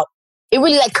bring out, it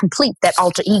really like complete that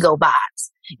alter ego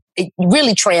vibes. It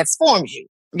really transforms you.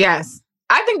 Yes.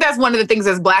 I think that's one of the things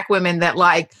as Black women that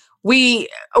like,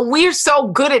 we're so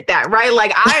good at that, right?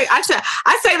 Like I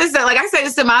say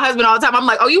this to my husband all the time. I'm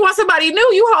like, oh, you want somebody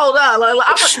new? You hold up.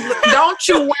 Like, don't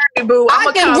you worry, boo.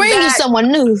 I can bring you someone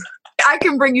new. I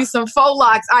can bring you some faux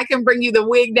locks. I can bring you the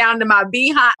wig down to my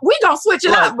behind. We gonna switch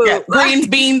it up, boo. Yeah. Greens,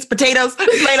 beans, potatoes,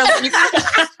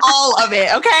 all of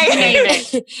it,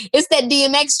 okay? It's that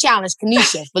DMX challenge.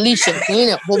 Kanisha, Felicia,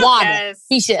 Wanda,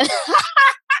 Keisha.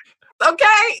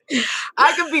 Okay?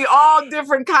 I can be all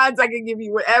different kinds. I can give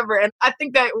you whatever. And I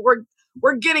think that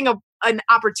we're getting an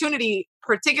opportunity,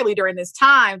 particularly during this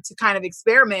time, to kind of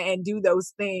experiment and do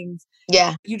those things.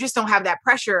 Yeah. You just don't have that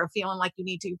pressure of feeling like you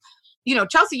need to. You know,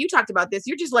 Chelsea, you talked about this.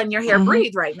 You're just letting your hair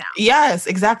breathe right now. Yes,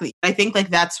 exactly. I think like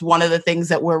that's one of the things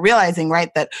that we're realizing,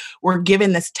 right? That we're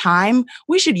given this time.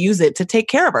 We should use it to take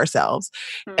care of ourselves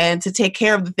and to take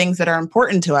care of the things that are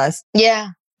important to us. Yeah,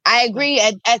 I agree.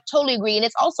 I totally agree. And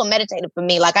it's also meditative for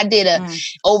me. Like I did a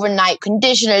overnight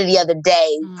conditioner the other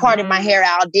day, parted my hair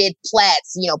out, did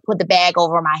plaits, you know, put the bag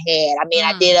over my head. I mean,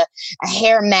 I did a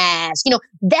hair mask. You know,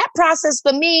 that process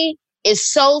for me,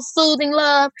 is so soothing,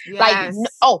 love. Yes. Like,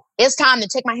 oh, it's time to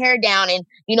take my hair down and,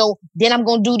 then I'm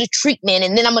going to do the treatment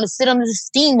and then I'm going to sit under the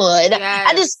steamer.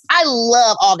 Yes. I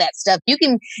love all that stuff. You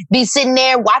can be sitting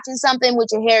there watching something with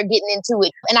your hair getting into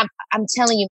it. And I'm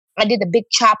telling you, I did the big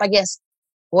chop, I guess,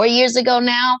 4 years ago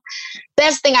now.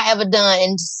 Best thing I ever done.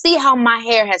 And to see how my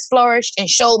hair has flourished and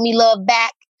showed me love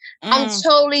back, I'm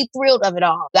totally thrilled of it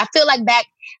all. I feel like back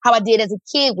how I did as a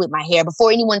kid with my hair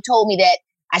before anyone told me that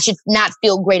I should not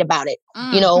feel great about it.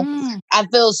 I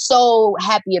feel so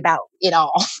happy about it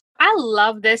all. I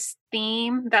love this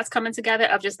theme that's coming together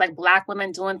of just like Black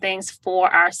women doing things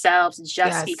for ourselves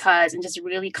just because, and just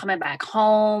really coming back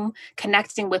home,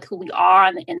 connecting with who we are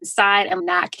on the inside and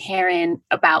not caring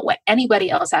about what anybody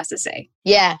else has to say.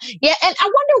 Yeah. Yeah. And I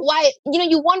wonder why,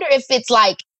 you wonder if it's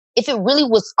like, if it really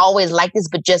was always like this,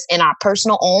 but just in our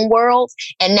personal own worlds.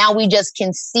 And now we just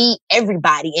can see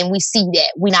everybody and we see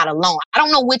that we're not alone. I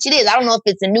don't know which it is. I don't know if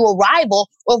it's a new arrival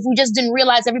or if we just didn't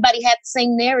realize everybody had the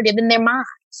same narrative in their minds.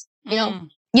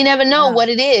 You never know what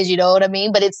it is, you know what I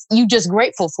mean? But it's you just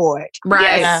grateful for it.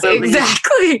 Right. Yes,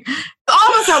 exactly.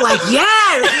 All of us are like,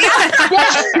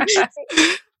 yes.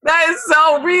 That is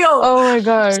so real. Oh my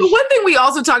gosh. So one thing we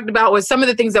also talked about was some of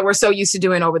the things that we're so used to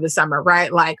doing over the summer,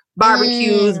 right? Like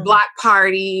barbecues, block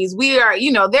parties. We are,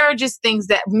 there are just things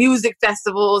that music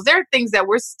festivals, there are things that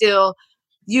we're still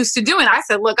used to doing. I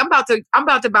said, look, I'm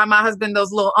about to buy my husband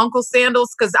those little uncle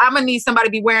sandals because I'm gonna need somebody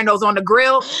to be wearing those on the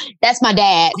grill. That's my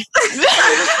dad.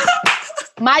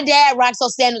 My dad rocks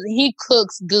those sandals and he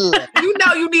cooks good.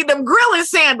 You need them grilling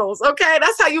sandals, okay?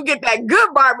 That's how you get that good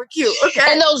barbecue, okay?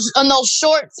 And those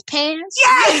shorts pants.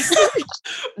 Yes.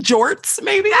 Jorts,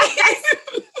 maybe.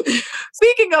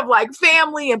 Speaking of like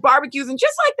family and barbecues and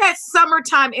just like that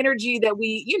summertime energy that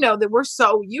that we're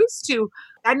so used to.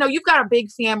 I know you've got a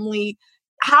big family.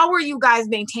 How are you guys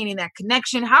maintaining that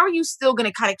connection? How are you still going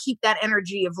to kind of keep that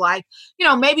energy of like,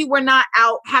 maybe we're not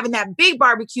out having that big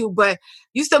barbecue, but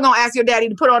you still going to ask your daddy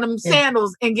to put on them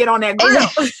sandals and get on that grill.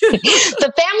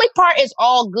 The family part is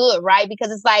all good, right?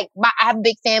 Because it's like, I have a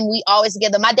big family. We always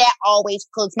together. My dad always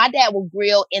cooks. My dad will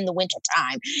grill in the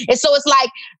wintertime. And so it's like,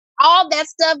 all that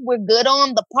stuff we're good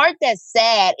on. The part that's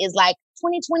sad is like,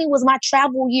 2020 was my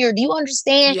travel year. Do you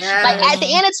understand? Yes. Like at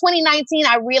the end of 2019,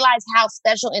 I realized how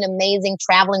special and amazing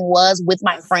traveling was with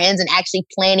my friends and actually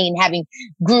planning and having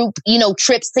group,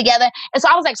 trips together. And so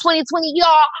I was like, 2020,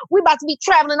 y'all, we about to be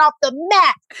traveling off the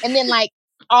map. And then like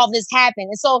all this happened.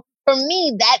 And so for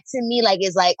me, that to me like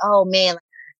is like, oh man,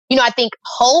 I think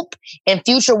hope and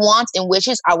future wants and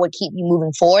wishes are what keep you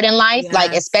moving forward in life. Yes.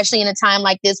 Like, especially in a time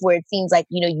like this where it seems like,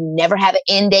 you never have an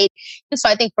end date. And so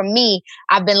I think for me,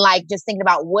 I've been like, just thinking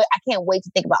about I can't wait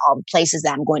to think about all the places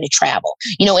that I'm going to travel,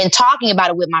 and talking about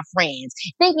it with my friends,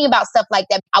 thinking about stuff like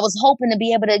that. I was hoping to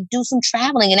be able to do some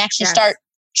traveling and actually start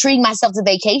treating myself to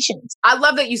vacations. I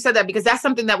love that you said that because that's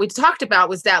something that we talked about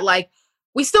was that like,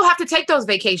 we still have to take those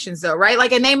vacations though, right?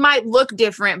 Like, and they might look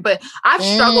different, but I've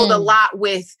struggled a lot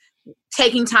with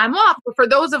taking time off. But for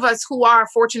those of us who are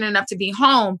fortunate enough to be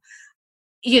home,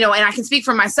 and I can speak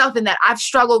for myself in that I've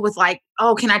struggled with like,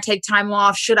 oh, can I take time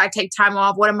off? Should I take time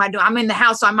off? What am I doing? I'm in the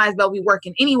house, so I might as well be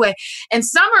working anyway. And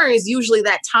summer is usually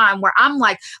that time where I'm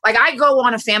like I go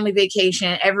on a family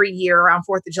vacation every year around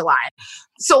 4th of July.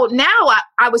 So now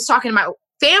I was talking to my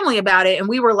family about it and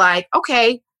we were like,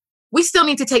 okay, we still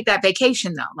need to take that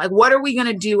vacation though. Like, what are we going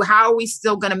to do? How are we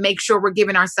still going to make sure we're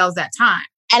giving ourselves that time?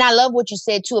 And I love what you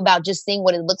said too about just seeing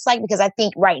what it looks like, because I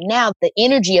think right now, the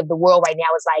energy of the world right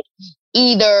now is like,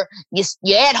 either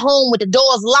you're at home with the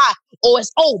doors locked or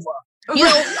it's over.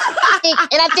 I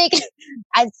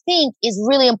think it's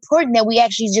really important that we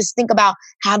actually just think about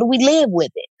how do we live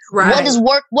with it? Right.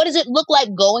 What does it look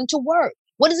like going to work?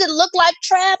 What does it look like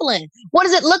traveling? What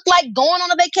does it look like going on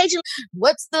a vacation?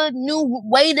 What's the new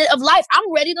way of life?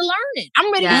 I'm ready to learn it.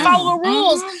 I'm ready to follow the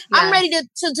rules. Yes. I'm ready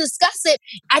to discuss it.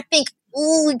 I think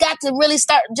we got to really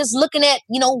start just looking at,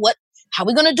 how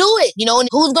we going to do it, and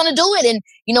who's going to do it and,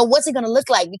 what's it going to look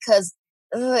like? Because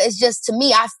it's just, to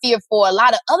me, I fear for a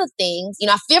lot of other things.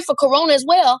 I fear for Corona as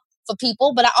well for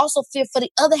people, but I also fear for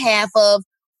the other half of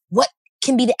what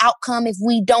can be the outcome if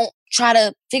we don't try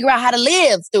to figure out how to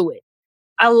live through it.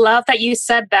 I love that you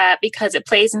said that because it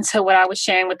plays into what I was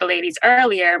sharing with the ladies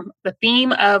earlier. The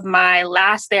theme of my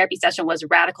last therapy session was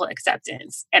radical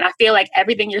acceptance. And I feel like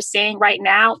everything you're saying right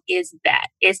now is that.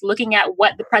 It's looking at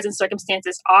what the present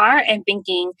circumstances are and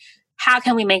thinking, how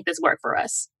can we make this work for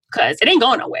us? Because it ain't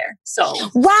going nowhere. So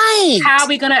how are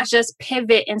we going to just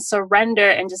pivot and surrender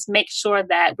and just make sure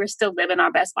that we're still living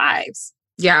our best lives?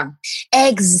 Yeah.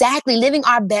 Exactly. Living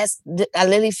our best. I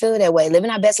literally feel that way.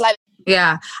 Living our best life.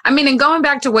 Yeah. I mean, and going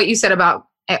back to what you said about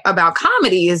about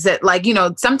comedy is that, like, you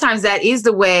know, sometimes that is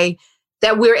the way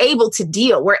that we're able to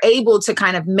deal. We're able to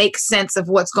kind of make sense of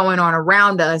what's going on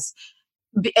around us.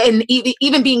 And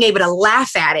even being able to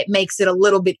laugh at it makes it a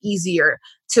little bit easier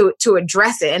to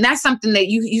address it. And that's something that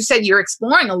you said you're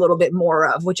exploring a little bit more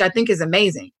of, which I think is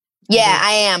amazing. Yeah,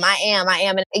 I am.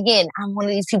 And again, I'm one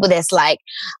of these people that's like,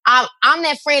 I'm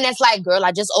that friend that's like, girl,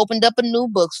 I just opened up a new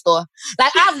bookstore.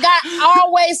 Like, I've got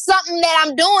always something that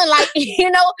I'm doing, like,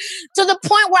 you know, to the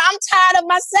point where I'm tired of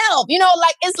myself. You know,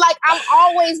 like, it's like I'm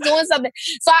always doing something.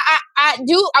 So I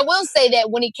will say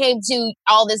that when it came to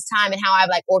all this time and how I've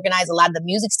like organized a lot of the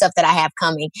music stuff that I have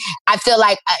coming, I feel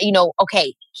like, you know,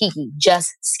 okay, Kiki, just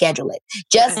schedule it.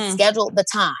 Just schedule the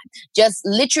time. Just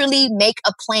literally make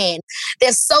a plan.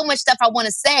 There's so much stuff I want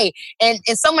to say, and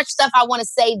so much stuff I want to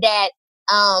say that,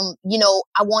 you know,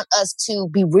 I want us to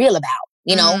be real about.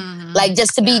 You know, like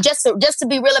just to be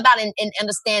real about and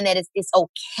understand that it's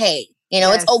okay. You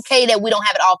know, It's okay that we don't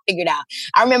have it all figured out.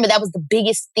 I remember that was the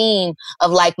biggest theme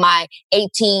of like my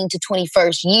 18 to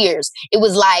 21st years. It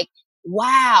was like,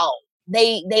 wow.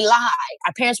 They lied.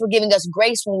 Our parents were giving us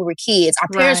grace when we were kids. Our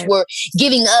parents were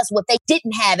giving us what they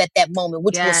didn't have at that moment,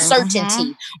 which was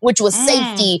certainty, which was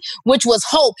safety, which was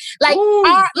hope. Like,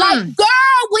 girl,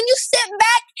 when you sit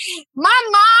back, my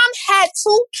mom had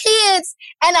 2 kids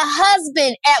and a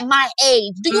husband at my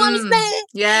age. Do you understand?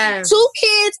 Yes. 2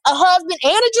 kids, a husband,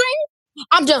 and a dream.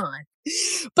 I'm done.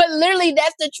 But literally,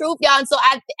 that's the truth, y'all. And so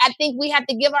I think we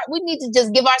need to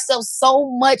just give ourselves so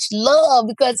much love,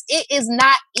 because it is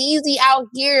not easy out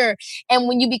here. And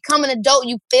when you become an adult,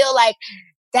 you feel like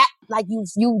that, like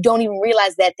you don't even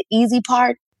realize that the easy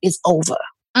part is over.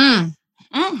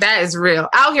 That is real.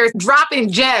 Out here dropping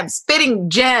gems, spitting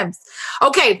gems.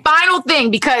 Okay, final thing,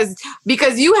 because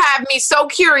you have me so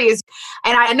curious,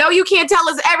 and I know you can't tell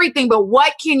us everything, but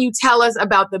what can you tell us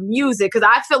about the music? Because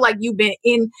I feel like you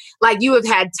have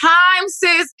had time,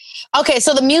 sis. Okay,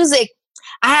 so the music,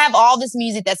 I have all this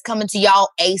music that's coming to y'all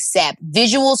ASAP.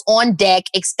 Visuals on deck.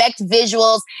 Expect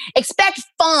visuals. Expect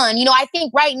fun. You know, I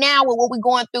think right now with what we're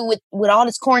going through with all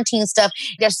this quarantine stuff,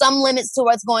 there's some limits to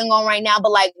what's going on right now.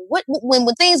 But like, when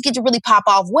things get to really pop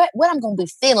off, what I'm going to be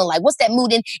feeling like? What's that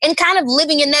mood in? And kind of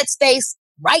living in that space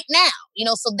right now. You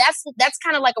know, so that's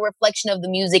kind of like a reflection of the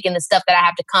music, and the stuff that I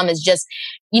have to come is just,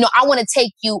 you know, I want to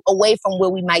take you away from where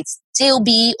we might still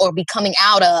be or be coming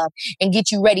out of, and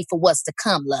get you ready for what's to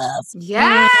come, love.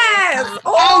 Yes.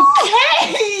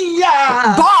 Okay.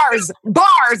 Bars.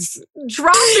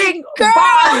 Dropping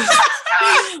bars.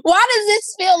 Why does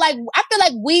this feel like, I feel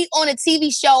like we on a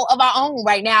TV show of our own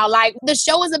right now. Like, the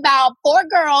show is about 4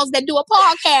 girls that do a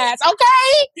podcast,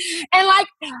 okay? And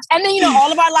then, you know, all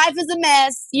of our life is a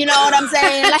mess. You know what I'm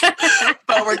saying? Like,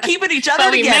 but we're keeping each other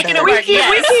together. We're keeping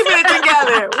it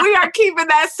together. We are keeping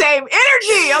that same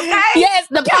energy, okay? Yes,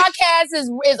 the podcast is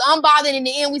unbothered. In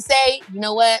the end, we say, you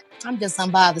know what? I'm just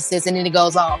unbothered, sis. And then it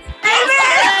goes off.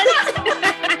 Amen.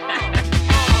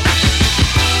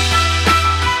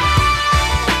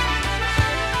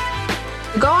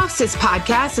 The Go Off Sis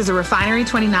podcast is a Refinery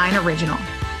 29 original.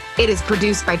 It is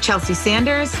produced by Chelsea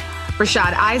Sanders,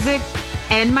 Rashad Isaac,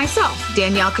 and myself,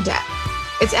 Danielle Cadet.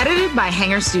 It's edited by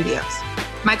Hanger Studios.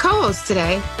 My co-hosts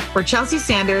today were Chelsea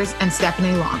Sanders and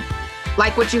Stephanie Long.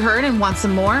 Like what you heard and want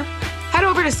some more? Head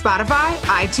over to Spotify,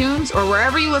 iTunes, or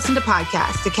wherever you listen to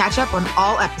podcasts to catch up on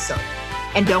all episodes.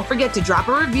 And don't forget to drop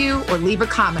a review or leave a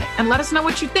comment and let us know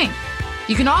what you think.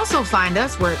 You can also find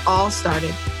us where it all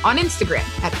started, on Instagram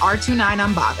at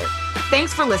R29Unbothered.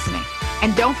 Thanks for listening.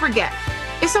 And don't forget,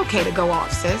 it's okay to go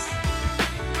off, sis.